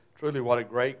Truly, what a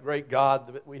great, great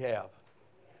God that we have.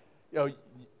 You know,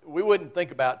 we wouldn't think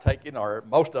about taking, or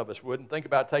most of us wouldn't think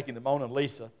about taking the Mona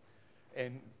Lisa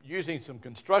and using some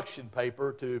construction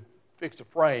paper to fix a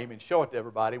frame and show it to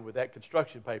everybody with that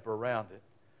construction paper around it.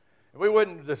 And we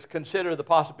wouldn't just consider the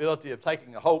possibility of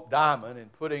taking a Hope diamond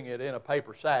and putting it in a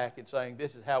paper sack and saying,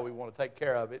 this is how we want to take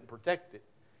care of it and protect it.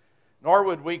 Nor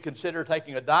would we consider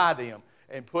taking a diadem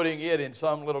and putting it in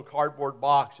some little cardboard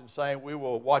box and saying we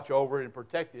will watch over it and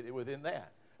protect it within that.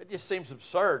 It just seems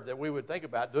absurd that we would think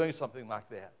about doing something like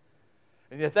that.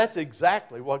 And yet that's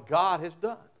exactly what God has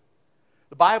done.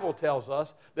 The Bible tells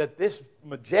us that this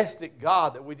majestic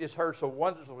God that we just heard so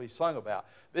wonderfully sung about,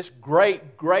 this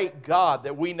great, great God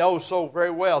that we know so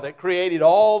very well, that created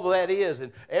all that is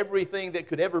and everything that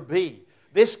could ever be,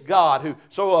 this God who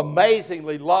so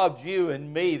amazingly loved you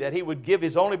and me that He would give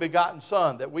His only begotten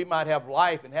Son that we might have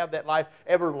life and have that life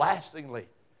everlastingly.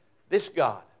 This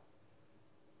God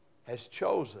has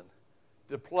chosen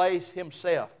to place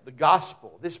Himself, the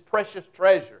gospel, this precious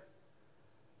treasure,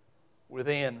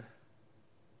 within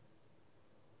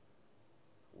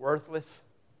worthless,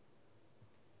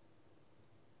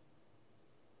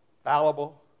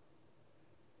 fallible,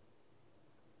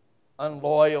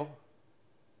 unloyal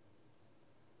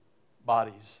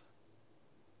bodies,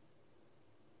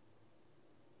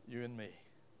 you and me.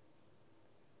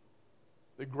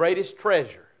 The greatest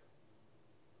treasure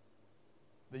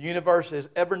the universe has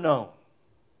ever known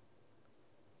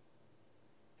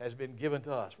has been given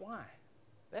to us. Why?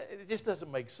 It just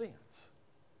doesn't make sense.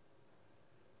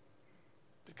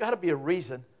 There's got to be a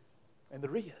reason, and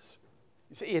there is.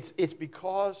 You see, it's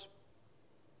because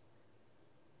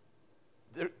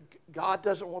God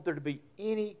doesn't want there to be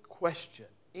any question,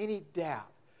 any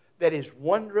doubt that as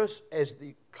wondrous as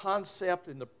the concept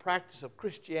and the practice of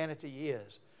Christianity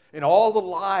is, and all the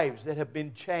lives that have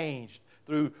been changed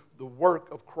through the work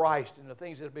of Christ and the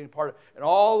things that have been part of, and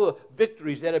all the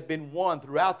victories that have been won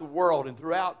throughout the world and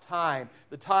throughout time,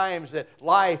 the times that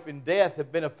life and death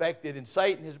have been affected and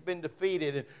Satan has been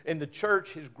defeated and the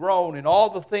church has grown and all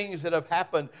the things that have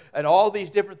happened and all these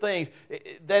different things,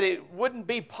 that it wouldn't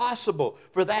be possible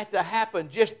for that to happen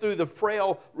just through the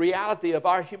frail reality of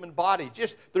our human body,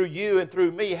 just through you and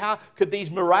through me. How could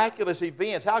these miraculous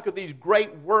events, how could these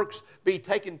great works be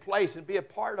taking place and be a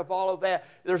part of all of that?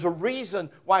 There's a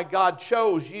reason why God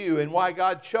chose you and why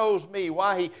God chose me,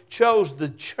 why He chose the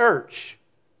church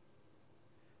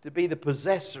to be the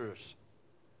possessors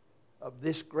of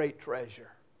this great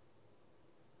treasure.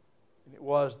 And it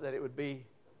was that it would be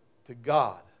to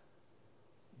God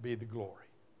be the glory.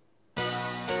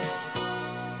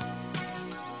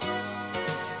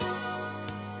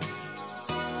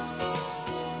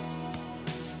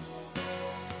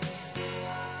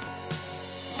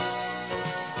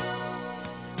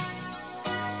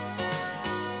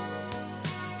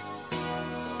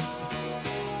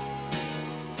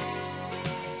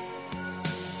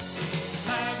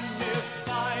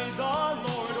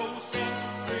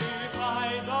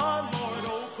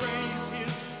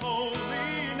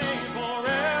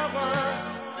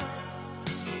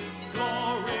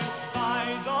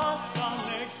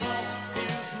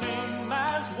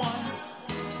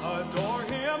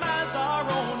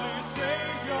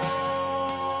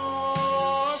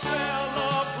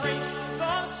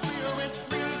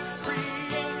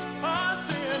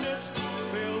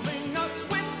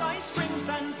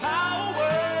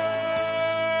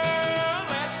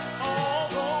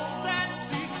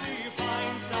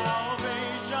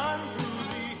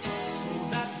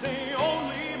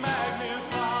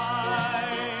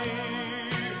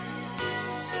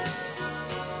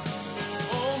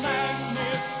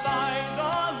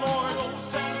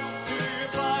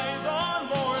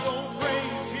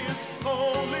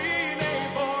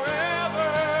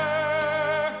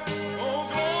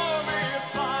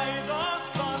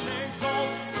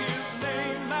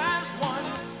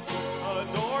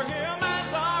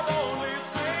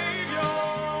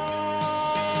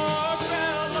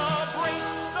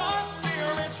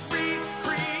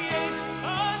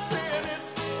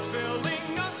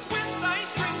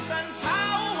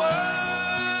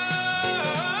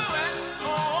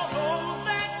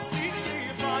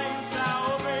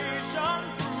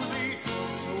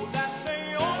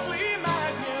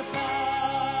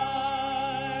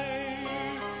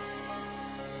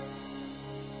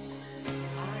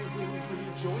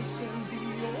 Rejoice in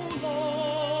thee, O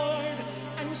Lord,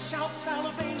 and shout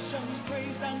salvation's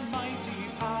praise and mighty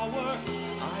power.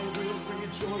 I will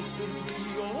rejoice in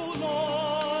thee, O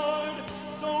Lord.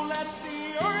 So let the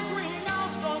earth ring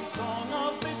out the song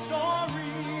of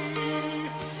victory.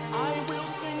 I will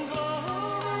sing glory.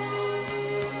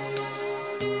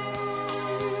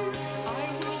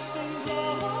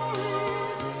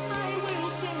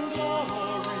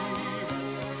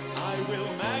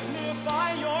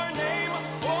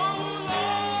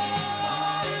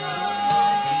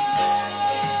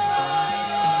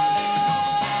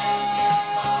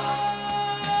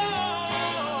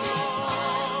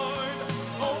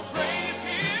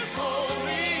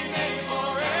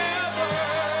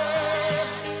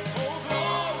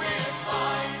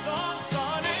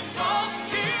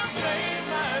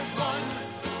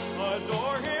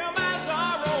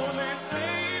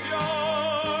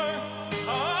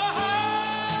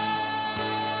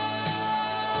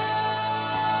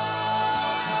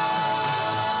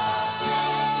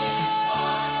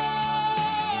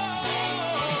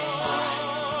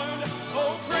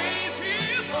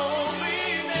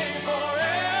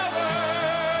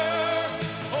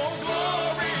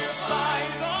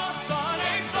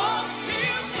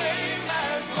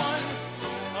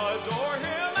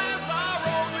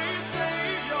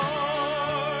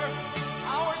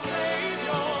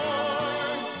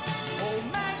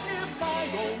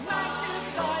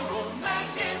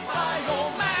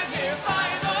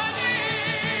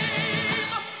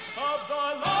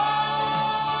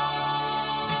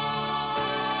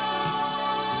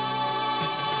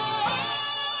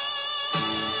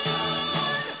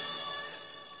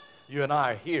 You and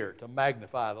I are here to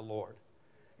magnify the Lord.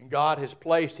 And God has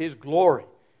placed His glory,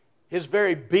 His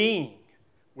very being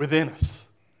within us,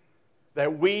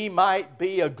 that we might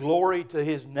be a glory to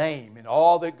His name in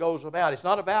all that goes about. It's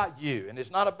not about you, and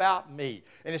it's not about me,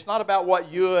 and it's not about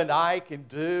what you and I can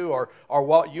do or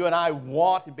what you and I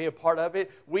want and be a part of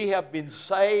it. We have been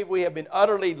saved. We have been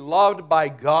utterly loved by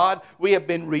God. We have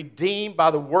been redeemed by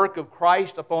the work of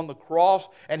Christ upon the cross,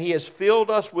 and He has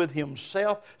filled us with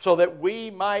Himself so that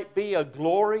we might be a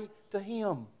glory to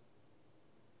Him.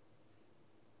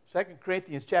 2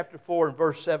 Corinthians chapter 4 and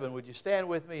verse 7. Would you stand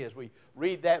with me as we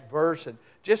read that verse and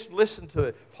just listen to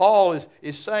it? Paul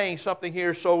is saying something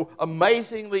here so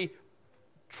amazingly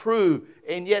true,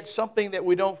 and yet something that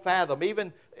we don't fathom.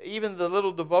 Even the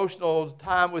little devotional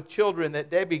time with children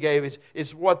that Debbie gave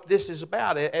is what this is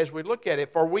about as we look at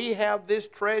it. For we have this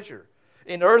treasure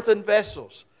in earthen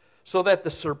vessels, so that the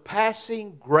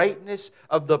surpassing greatness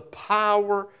of the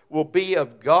power will be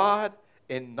of God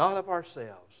and not of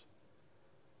ourselves.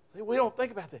 See, we don't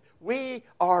think about that. We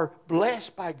are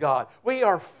blessed by God. We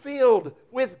are filled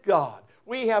with God.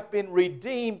 We have been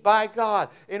redeemed by God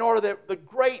in order that the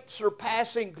great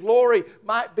surpassing glory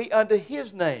might be unto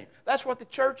His name. That's what the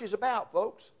church is about,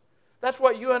 folks. That's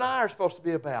what you and I are supposed to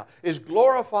be about, is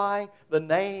glorifying the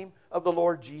name of the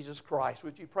Lord Jesus Christ.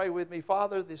 Would you pray with me?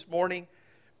 Father, this morning,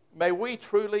 may we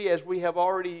truly, as we have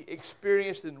already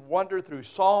experienced and wondered through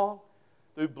song,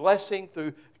 through blessing,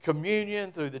 through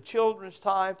communion, through the children's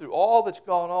time, through all that's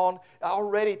gone on.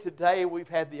 Already today we've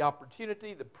had the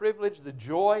opportunity, the privilege, the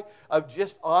joy of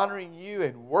just honoring You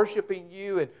and worshiping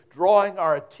You and drawing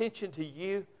our attention to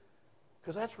You,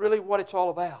 because that's really what it's all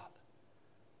about.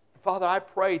 Father, I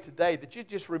pray today that You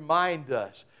just remind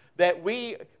us that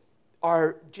we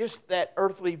are just that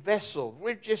earthly vessel.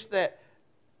 We're just that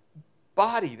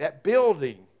body, that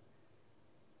building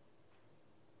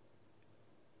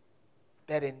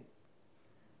that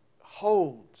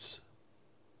holds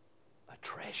a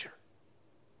treasure,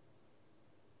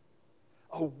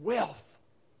 a wealth,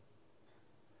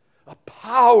 a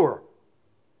power,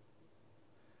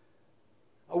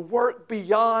 a work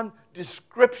beyond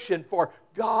description. For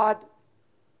God,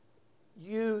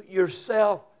 You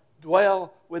Yourself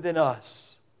dwell within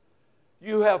us.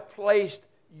 You have placed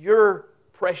Your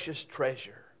precious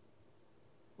treasure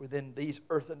within these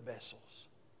earthen vessels,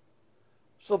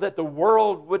 so that the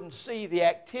world wouldn't see the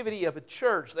activity of a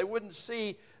church. They wouldn't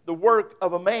see the work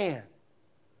of a man,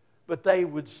 but they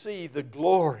would see the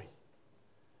glory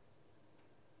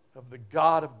of the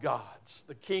God of gods,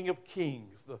 the King of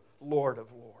kings, the Lord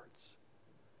of lords.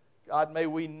 God, may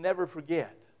we never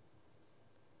forget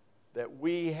that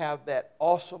we have that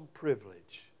awesome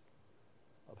privilege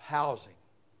of housing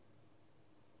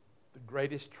the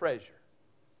greatest treasure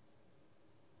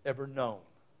ever known,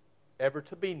 ever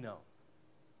to be known.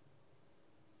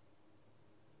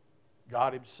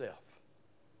 God Himself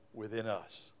within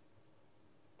us.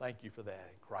 Thank You for that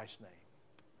in Christ's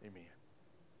name. Amen.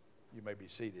 You may be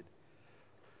seated.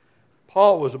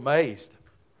 Paul was amazed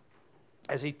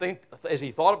as he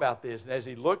thought about this, and as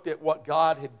he looked at what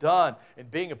God had done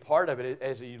and being a part of it,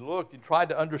 as he looked and tried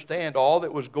to understand all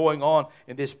that was going on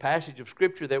in this passage of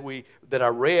Scripture that I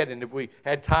read, and if we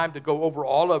had time to go over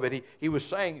all of it, he was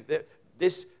saying that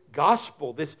this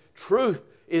gospel, this truth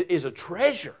is a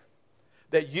treasure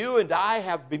that you and I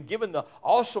have been given the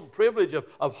awesome privilege of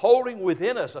holding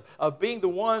within us, of being the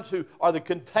ones who are the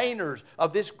containers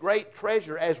of this great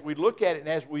treasure. As we look at it and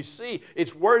as we see,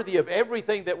 it's worthy of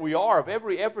everything that we are, of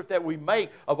every effort that we make,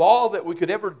 of all that we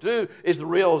could ever do, is the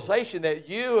realization that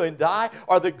you and I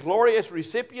are the glorious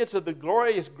recipients of the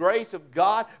glorious grace of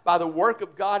God by the work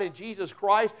of God in Jesus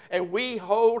Christ, and we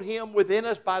hold Him within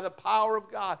us by the power of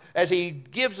God as He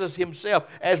gives us Himself.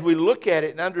 As we look at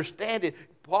it and understand it,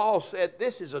 Paul said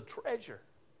this is a treasure.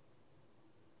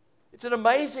 It's an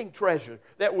amazing treasure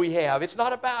that we have. It's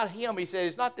not about him. He said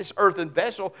it's not this earthen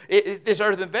vessel. This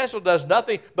earthen vessel does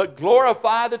nothing but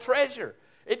glorify the treasure.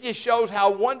 It just shows how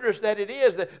wondrous that it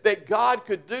is that God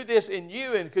could do this in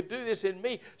you and could do this in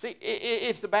me. See,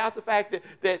 it's about the fact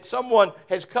that someone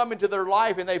has come into their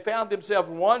life and they found themselves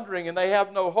wandering and they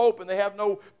have no hope and they have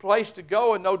no place to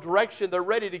go and no direction. They're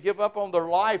ready to give up on their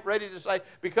life, ready to say,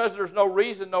 because there's no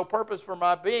reason, no purpose for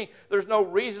my being, there's no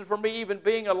reason for me even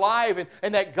being alive.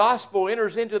 And that gospel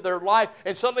enters into their life,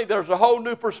 and suddenly there's a whole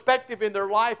new perspective in their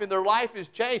life, and their life is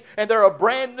changed, and they're a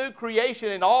brand new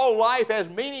creation, and all life has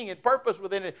meaning and purpose with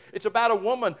within it. It's about a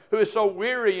woman who is so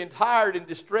weary and tired and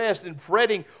distressed and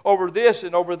fretting over this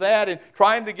and over that and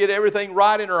trying to get everything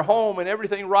right in her home and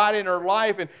everything right in her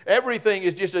life, and everything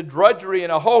is just a drudgery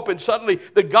and a hope, and suddenly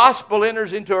the gospel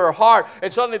enters into her heart,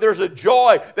 and suddenly there's a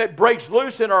joy that breaks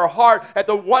loose in her heart at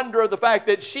the wonder of the fact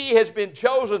that she has been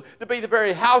chosen to be the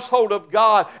very household of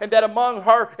God, and that among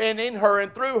her and in her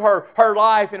and through her, her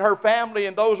life and her family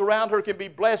and those around her can be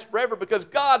blessed forever because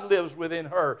God lives within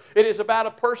her. It is about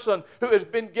a person who has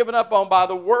been given up on by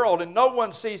the world and no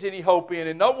one sees any hope in,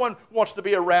 and no one wants to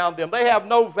be around them. They have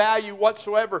no value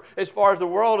whatsoever as far as the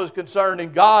world is concerned,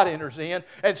 and God enters in,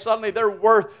 and suddenly they're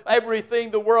worth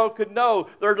everything the world could know.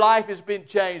 Their life has been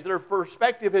changed. Their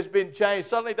perspective has been changed.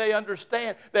 Suddenly they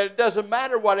understand that it doesn't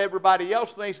matter what everybody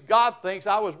else thinks. God thinks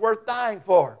I was worth dying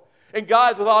for. And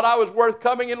God thought I was worth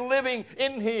coming and living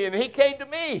in Him. And He came to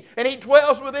me, and He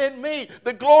dwells within me.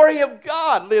 The glory of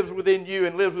God lives within you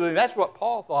and lives within you. That's what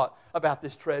Paul thought about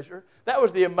this treasure. That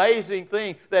was the amazing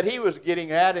thing that he was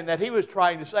getting at, and that he was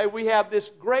trying to say. We have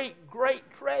this great, great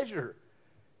treasure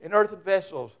in earthen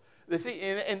vessels. See,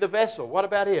 in the vessel, what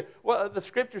about it? Well, the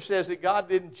Scripture says that God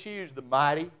didn't choose the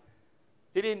mighty.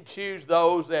 He didn't choose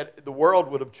those that the world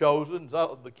would have chosen,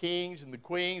 the kings and the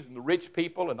queens and the rich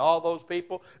people and all those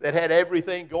people that had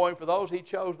everything going for those. He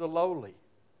chose the lowly,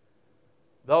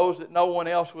 those that no one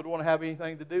else would want to have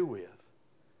anything to do with,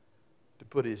 to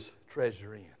put His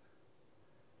treasure in.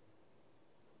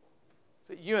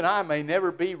 So you and I may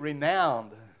never be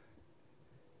renowned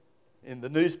in the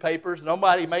newspapers.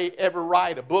 Nobody may ever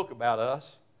write a book about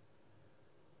us.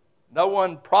 No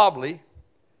one probably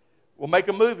will make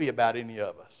a movie about any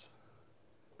of us,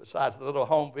 besides the little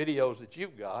home videos that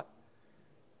you've got.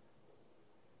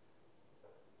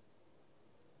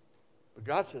 But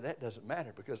God said that doesn't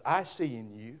matter, because I see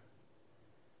in you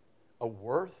a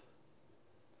worth,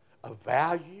 a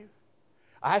value.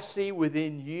 I see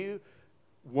within you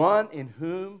one in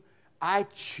whom I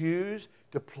choose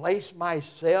to place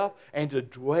myself and to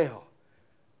dwell.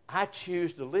 I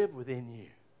choose to live within you.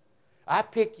 I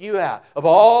pick you out of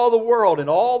all the world and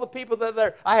all the people that are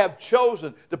there. I have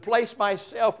chosen to place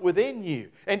myself within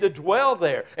you and to dwell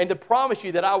there and to promise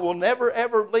you that I will never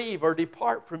ever leave or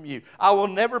depart from you. I will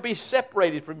never be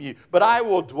separated from you, but I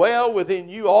will dwell within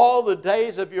you all the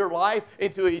days of your life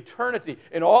into eternity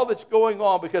and all that's going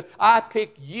on, because I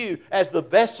pick you as the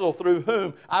vessel through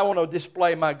whom I want to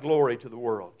display my glory to the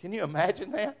world. Can you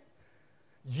imagine that?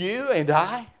 You and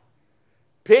I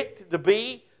picked to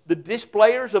be the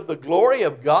displayers of the glory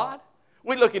of God.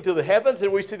 We look into the heavens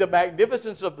and we see the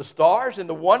magnificence of the stars and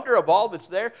the wonder of all that's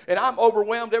there. And I'm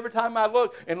overwhelmed every time I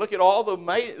look at all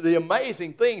the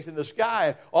amazing things in the sky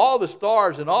and all the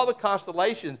stars and all the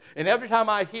constellations. And every time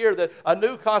I hear that a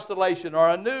new constellation or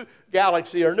a new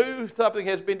galaxy or new something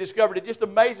has been discovered, it just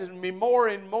amazes me more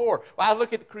and more. I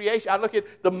look at the creation. I look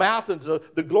at the mountains,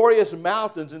 the glorious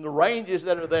mountains and the ranges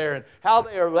that are there and how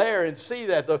they are there, and see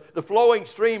that the flowing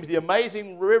streams, the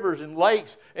amazing rivers and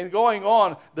lakes, and going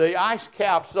on, the ice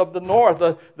caps of the north,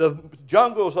 the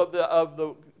jungles of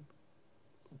the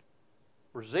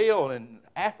Brazil and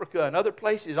Africa and other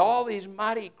places, all these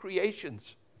mighty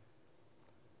creations.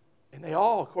 And they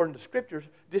all, according to Scriptures,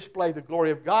 display the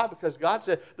glory of God, because God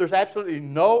said there's absolutely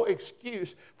no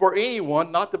excuse for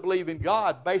anyone not to believe in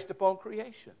God based upon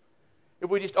creation. If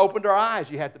we just opened our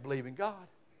eyes, you have to believe in God.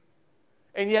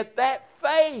 And yet that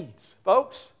fades,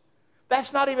 folks.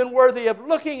 That's not even worthy of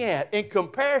looking at in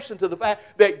comparison to the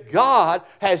fact that God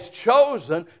has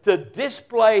chosen to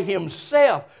display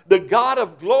Himself, the God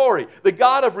of glory, the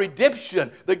God of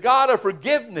redemption, the God of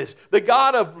forgiveness, the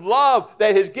God of love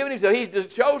that has given Himself. He's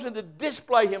chosen to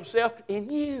display Himself in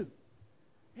you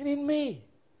and in me.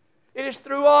 It is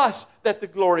through us that the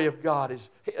glory of God is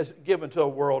given to a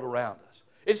world around us.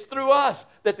 It's through us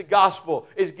that the gospel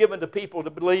is given to people to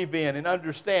believe in and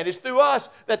understand. It's through us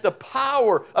that the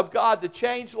power of God to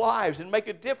change lives and make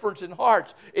a difference in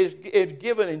hearts is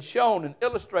given and shown and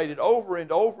illustrated over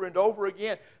and over and over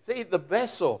again. See, the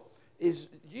vessel is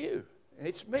you, and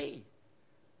it's me,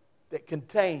 that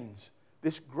contains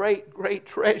this great, great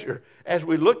treasure. As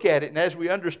we look at it and as we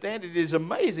understand it, it is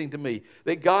amazing to me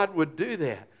that God would do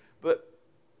that. But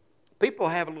people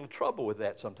have a little trouble with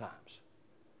that sometimes.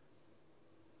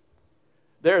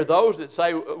 There are those that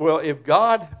say, well, if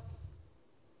God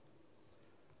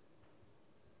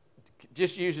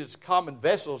just uses common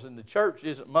vessels in the church,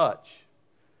 isn't much.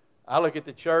 I look at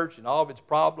the church and all of its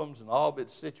problems and all of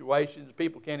its situations.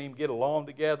 People can't even get along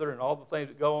together and all the things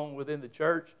that go on within the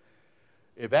church.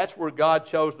 If that's where God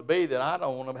chose to be, then I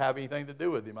don't want to have anything to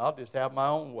do with Him. I'll just have my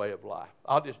own way of life.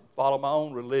 I'll just follow my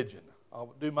own religion.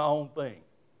 I'll do my own thing.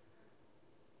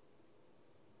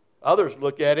 Others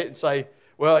look at it and say,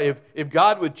 Well, if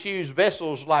God would choose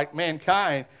vessels like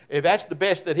mankind, if that's the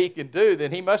best that he can do,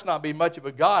 then he must not be much of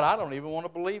a God. I don't even want to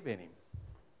believe in him.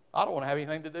 I don't want to have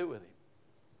anything to do with him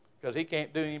because he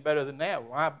can't do any better than that.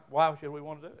 Why should we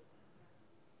want to do it?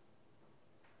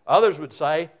 Others would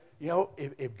say, you know,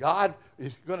 if God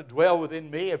is going to dwell within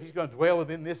me, if he's going to dwell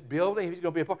within this building, if he's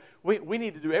going to be a part, we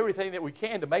need to do everything that we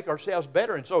can to make ourselves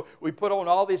better. And so we put on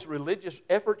all these religious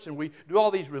efforts and we do all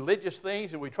these religious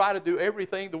things and we try to do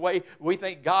everything the way we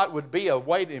think God would be, a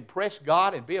way to impress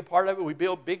God and be a part of it. We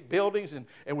build big buildings and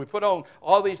we put on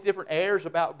all these different airs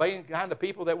about being the kind of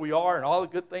people that we are and all the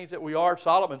good things that we are.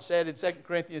 Solomon said in 2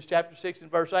 Corinthians chapter 6 and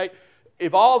verse 8,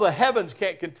 if all the heavens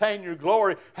can't contain your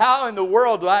glory, how in the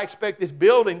world do I expect this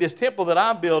building, this temple that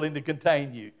I'm building, to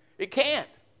contain you? It can't.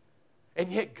 And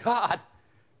yet God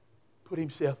put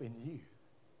himself in you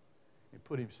and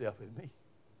put himself in me.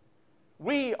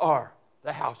 We are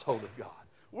the household of God.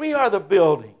 We are the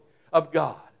building of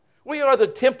God. We are the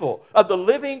temple of the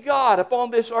living God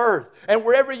upon this earth. And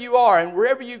wherever you are and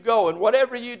wherever you go and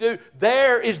whatever you do,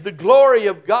 there is the glory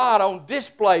of God on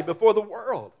display before the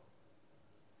world.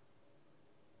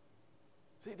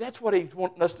 See, that's what he's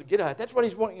wanting us to get at. That's what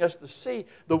he's wanting us to see,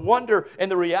 the wonder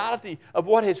and the reality of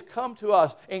what has come to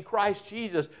us in Christ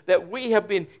Jesus, that we have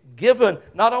been given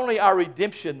not only our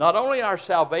redemption, not only our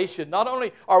salvation, not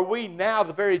only are we now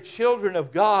the very children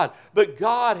of God, but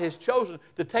God has chosen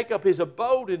to take up his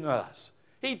abode in us.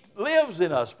 He lives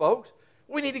in us, folks.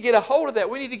 We need to get a hold of that.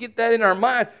 We need to get that in our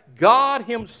mind. God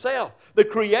himself, the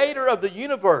creator of the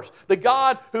universe, the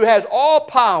God who has all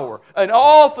power and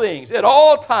all things at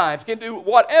all times, can do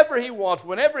whatever he wants,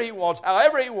 whenever he wants,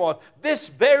 however he wants. This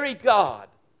very God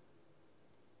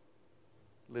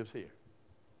lives here,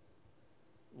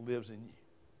 lives in you.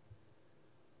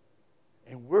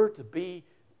 And we're to be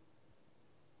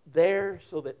there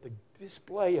so that the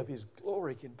display of his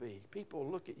glory can be. People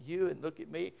look at you and look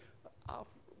at me. I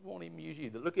won't even use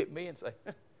you. They look at me and say,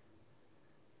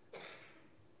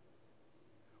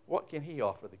 what can he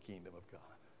offer the kingdom of God?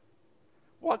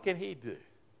 What can he do?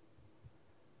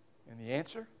 And the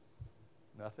answer?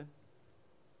 Nothing.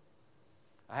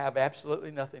 I have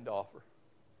absolutely nothing to offer.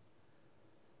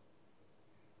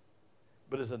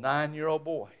 But as a 9-year-old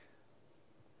boy,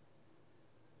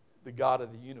 the God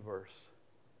of the universe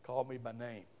called me by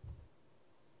name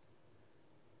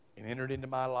and entered into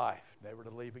my life, never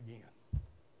to leave again.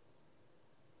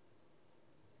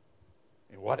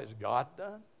 And what has God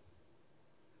done?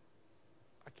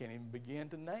 I can't even begin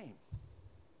to name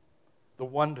the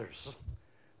wonders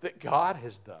that God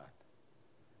has done.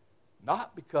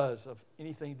 Not because of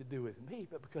anything to do with me,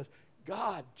 but because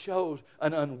God chose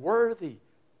an unworthy,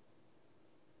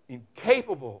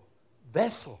 incapable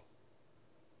vessel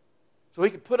so he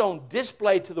could put on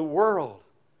display to the world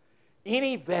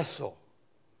any vessel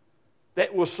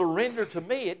that will surrender to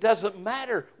me. It doesn't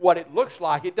matter what it looks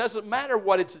like. It doesn't matter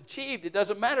what it's achieved. It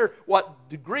doesn't matter what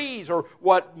degrees or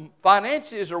what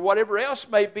finances or whatever else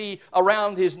may be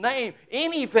around his name.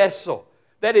 Any vessel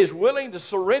that is willing to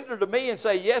surrender to me and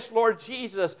say, yes, Lord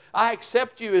Jesus, I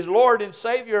accept you as Lord and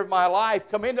Savior of my life.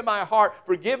 Come into my heart.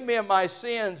 Forgive me of my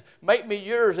sins. Make me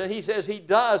yours. And he says he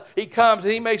does. He comes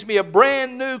and he makes me a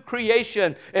brand new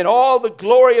creation. And all the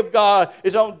glory of God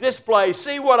is on display.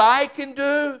 See what I can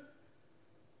do?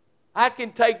 I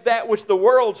can take that which the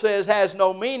world says has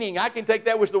no meaning. I can take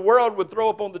that which the world would throw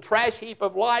up on the trash heap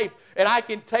of life, and I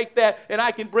can take that and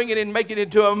I can bring it and make it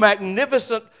into a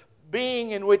magnificent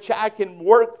being in which I can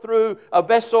work through a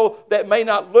vessel that may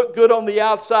not look good on the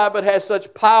outside but has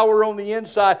such power on the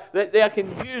inside that I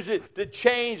can use it to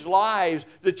change lives,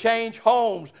 to change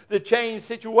homes, to change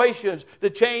situations, to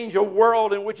change a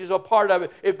world in which is a part of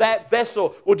it. If that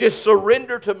vessel will just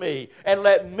surrender to me and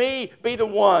let me be the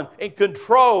one in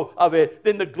control of it,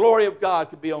 then the glory of God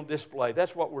could be on display.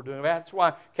 That's what we're doing. That's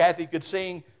why Kathy could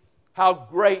sing, "How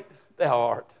Great Thou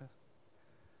Art."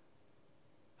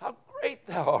 Great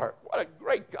thou art. What a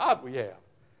great God we have.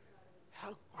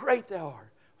 How great thou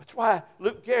art. That's why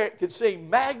Luke Garrett could sing,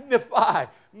 magnify,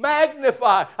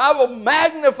 magnify. I will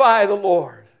magnify the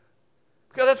Lord.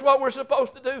 Because that's what we're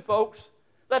supposed to do, folks.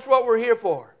 That's what we're here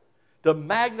for. To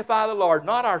magnify the Lord,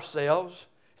 not ourselves.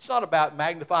 It's not about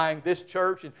magnifying this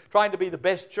church and trying to be the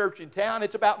best church in town.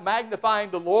 It's about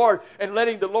magnifying the Lord and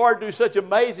letting the Lord do such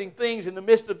amazing things in the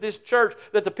midst of this church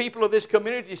that the people of this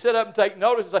community sit up and take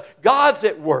notice and say, God's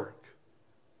at work.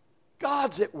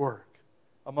 God's at work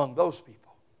among those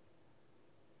people.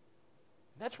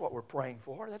 That's what we're praying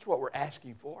for. That's what we're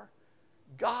asking for.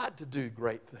 God to do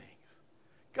great things.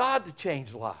 God to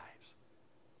change lives.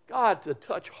 God to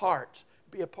touch hearts.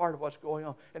 be a part of what's going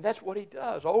on. And that's what he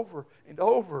does over and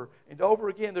over and over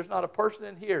again. There's not a person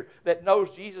in here that knows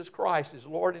Jesus Christ as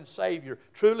Lord and Savior,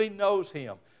 truly knows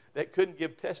him, that couldn't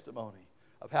give testimony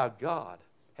of how God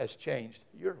has changed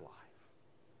your life.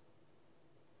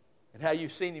 And how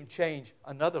you've seen him change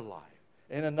another life,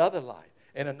 and another life,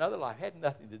 and another life. It had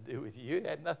nothing to do with you. It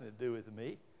had nothing to do with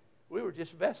me. We were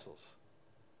just vessels.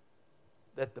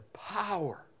 That the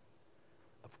power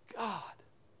of God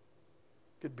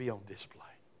could be on display.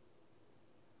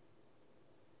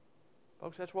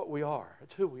 Folks, that's what we are.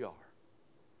 That's who we are.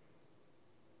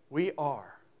 We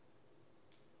are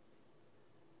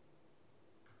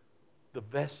the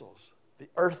vessels, the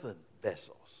earthen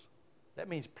vessels. That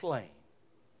means plain,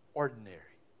 ordinary.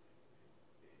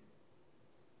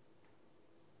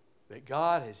 That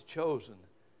God has chosen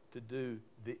to do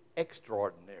the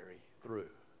extraordinary through.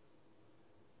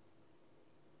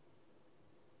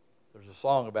 There's a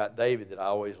song about David that I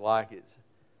always like. It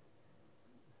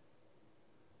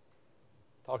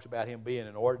talks about him being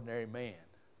an ordinary man.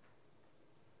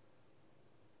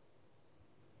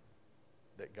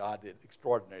 That God did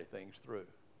extraordinary things through.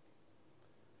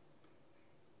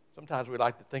 Sometimes we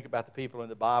like to think about the people in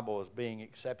the Bible as being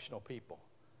exceptional people.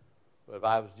 But if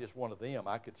I was just one of them,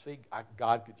 I could see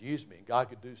God could use me, and God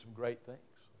could do some great things.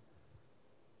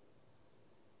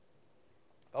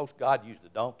 Folks, God used a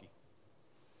donkey.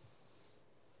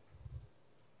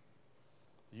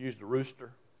 He used a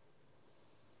rooster.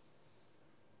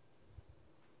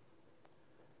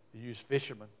 He used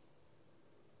fishermen,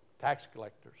 tax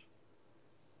collectors.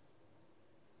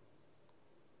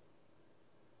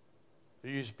 He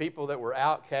used people that were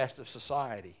outcasts of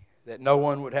society, that no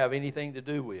one would have anything to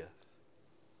do with.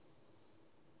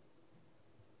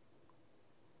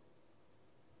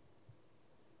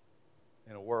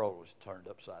 And the world was turned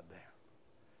upside down.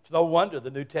 It's no wonder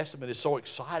the New Testament is so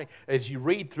exciting. As you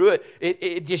read through it,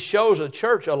 it just shows a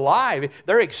church alive.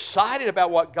 They're excited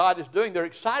about what God is doing. They're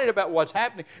excited about what's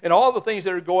happening and all the things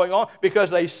that are going on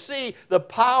because they see the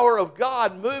power of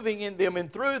God moving in them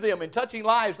and through them and touching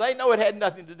lives. They know it had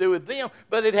nothing to do with them,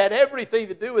 but it had everything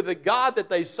to do with the God that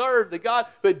they served, the God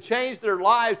who had changed their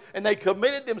lives, and they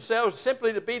committed themselves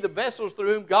simply to be the vessels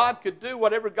through whom God could do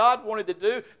whatever God wanted to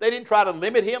do. They didn't try to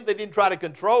limit him. They didn't try to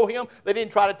control him. They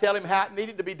didn't try to tell him how it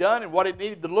needed to be done and what it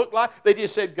needed to look like. They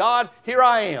just said, God, here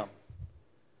I am.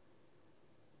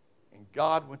 And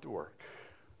God went to work.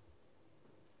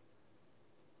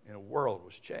 And the world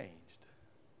was changed.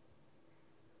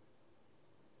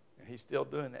 And he's still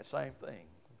doing that same thing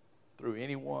through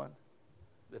anyone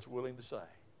that's willing to say,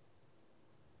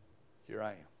 here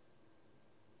I am.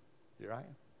 Here I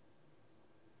am.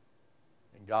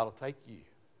 And God will take you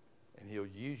and he'll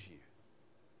use you.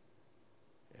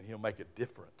 And he'll make a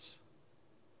difference.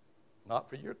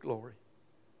 Not for your glory,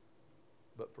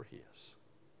 but for his.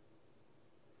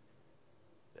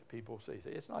 That people see.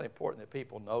 See, it's not important that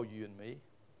people know you and me,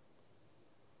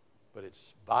 but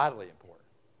it's vitally important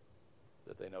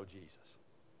that they know Jesus.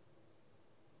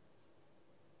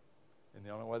 And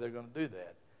the only way they're going to do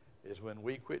that is when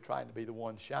we quit trying to be the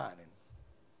one shining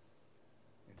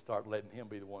and start letting him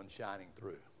be the one shining through.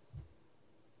 Would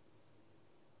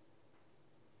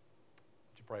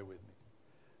you pray with me?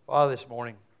 Father, this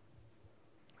morning,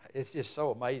 it's just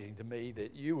so amazing to me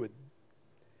that you would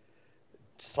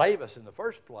save us in the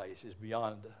first place is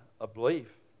beyond a belief,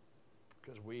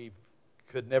 because we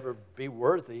could never be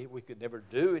worthy. We could never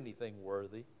do anything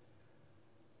worthy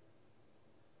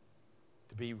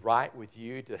to be right with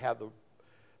you, to have the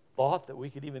thought that we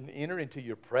could even enter into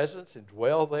your presence and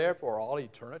dwell there for all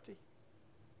eternity.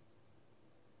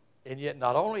 And yet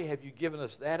not only have you given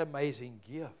us that amazing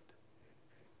gift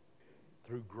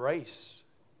through grace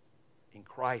in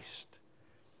Christ,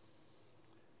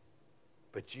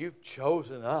 but you've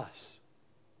chosen us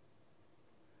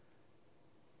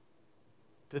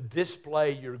to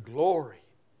display your glory.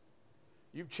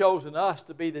 You've chosen us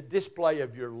to be the display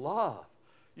of your love.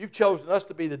 You've chosen us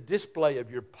to be the display of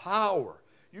your power.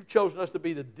 You've chosen us to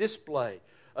be the display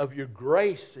of your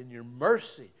grace and your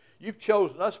mercy. You've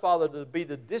chosen us, Father, to be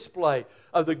the display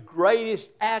of the greatest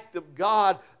act of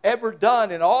God ever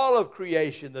done in all of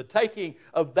creation, the taking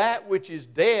of that which is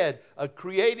dead, a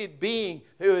created being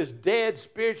who is dead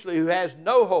spiritually, who has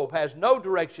no hope, has no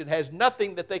direction, has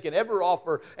nothing that they can ever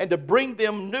offer, and to bring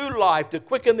them new life, to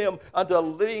quicken them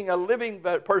unto being a living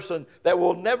person that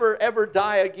will never ever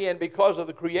die again because of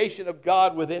the creation of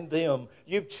God within them.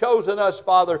 You've chosen us,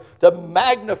 Father, to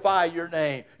magnify your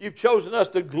name. You've chosen us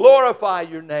to glorify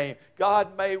your name.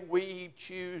 God, may we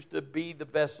choose to be the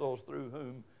vessels through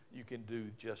whom you can do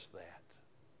just that.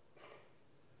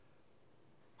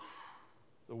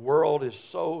 The world is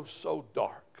so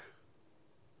dark.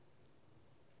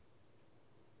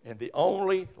 And the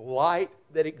only light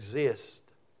that exists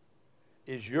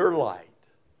is your light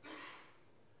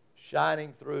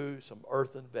shining through some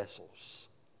earthen vessels.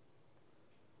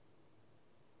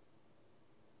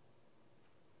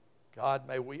 God,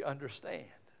 may we understand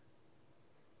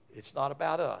it's not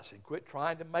about us, and quit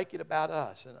trying to make it about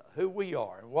us and who we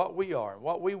are and what we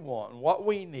want and what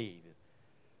we need.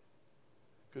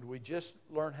 Could we just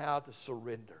learn how to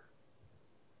surrender?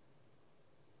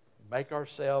 Make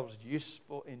ourselves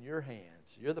useful in your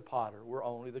hands. You're the potter, we're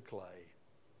only the clay.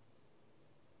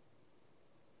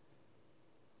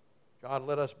 God,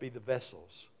 let us be the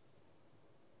vessels,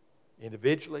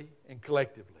 individually and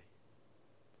collectively,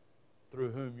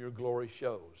 through whom your glory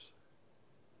shows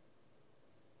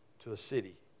to a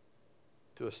city,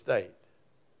 to a state,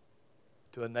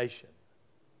 to a nation,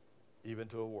 even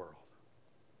to a world.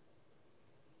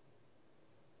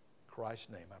 In Christ's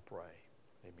name I pray.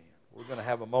 Amen. We're going to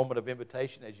have a moment of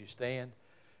invitation as you stand.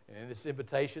 And in this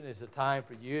invitation is a time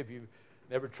for you, if you've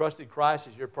never trusted Christ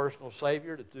as your personal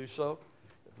Savior, to do so.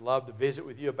 I'd love to visit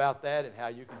with you about that and how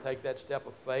you can take that step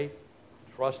of faith,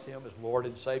 trust Him as Lord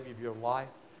and Savior of your life.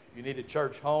 If you need a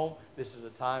church home, this is a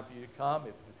time for you to come.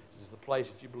 If this is the place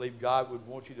that you believe God would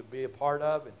want you to be a part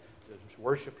of and to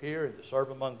worship here and to serve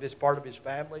among this part of His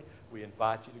family, we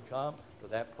invite you to come for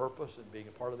that purpose and being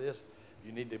a part of this. If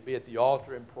you need to be at the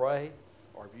altar and pray,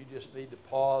 or if you just need to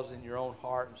pause in your own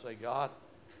heart and say, God,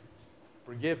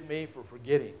 forgive me for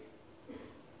forgetting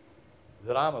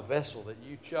that I'm a vessel that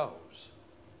you chose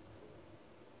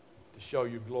to show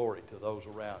your glory to those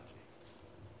around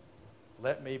you.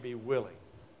 Let me be willing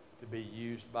to be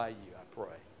used by you, I pray,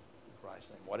 in Christ's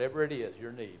name. Whatever it is,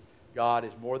 your need, God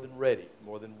is more than ready,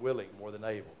 more than willing, more than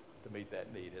able to meet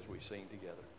that need as we sing together.